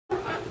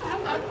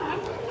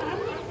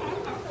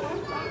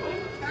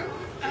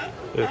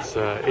It's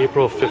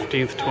April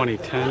 15th,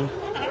 2010,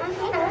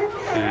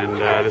 and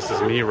this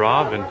is me,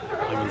 Rob, and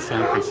I'm in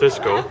San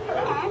Francisco,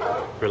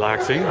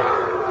 relaxing.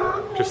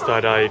 Just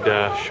thought I'd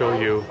show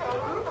you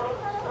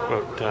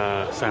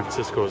what San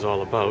Francisco is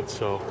all about.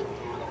 So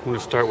I'm going to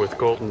start with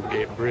Golden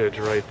Gate Bridge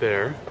right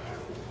there.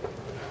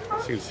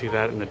 So you can see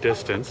that in the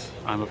distance.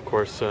 I'm, of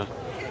course,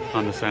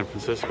 on the San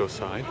Francisco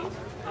side,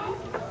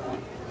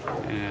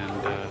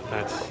 and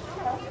that's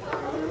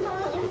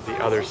sort of the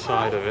other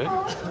side of it.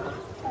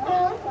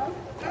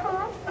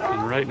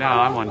 And right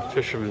now I'm on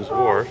Fisherman's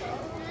Wharf.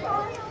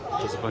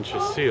 There's a bunch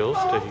of seals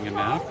taking a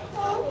nap.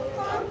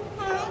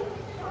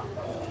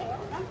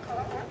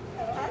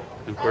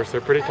 And of course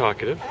they're pretty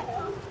talkative.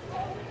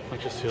 A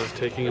bunch of seals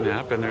taking a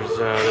nap, and there's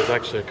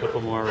actually a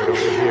couple more right over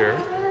here,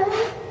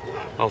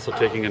 also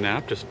taking a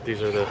nap.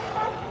 These are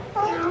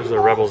the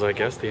rebels, I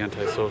guess, the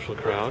antisocial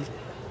crowd.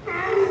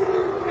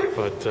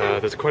 But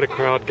there's quite a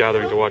crowd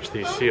gathering to watch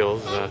these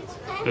seals.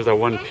 There's that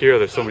one pier,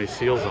 there's so many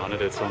seals on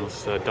it, it's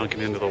almost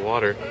dunking into the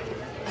water.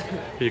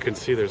 You can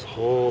see there's a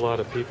whole lot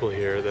of people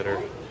here that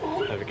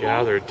have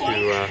gathered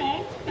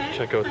to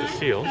check out the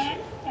seals.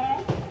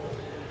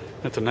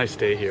 It's a nice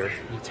day here.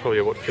 It's probably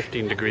about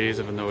 15 degrees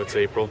even though it's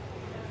April.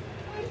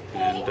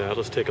 And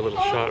let's take a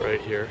little shot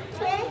right here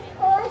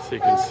so you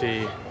can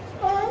see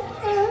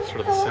sort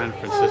of the San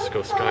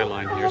Francisco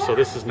skyline here. So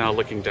this is now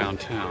looking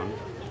downtown.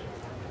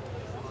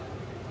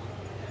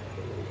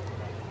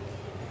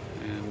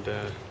 And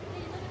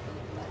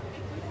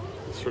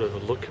sort of a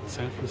look at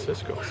San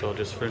Francisco. So I'll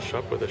just finish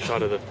up with a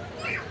shot of the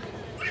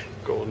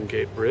Golden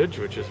Gate Bridge,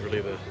 which is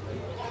really the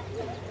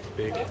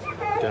big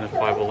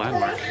identifiable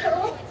landmark.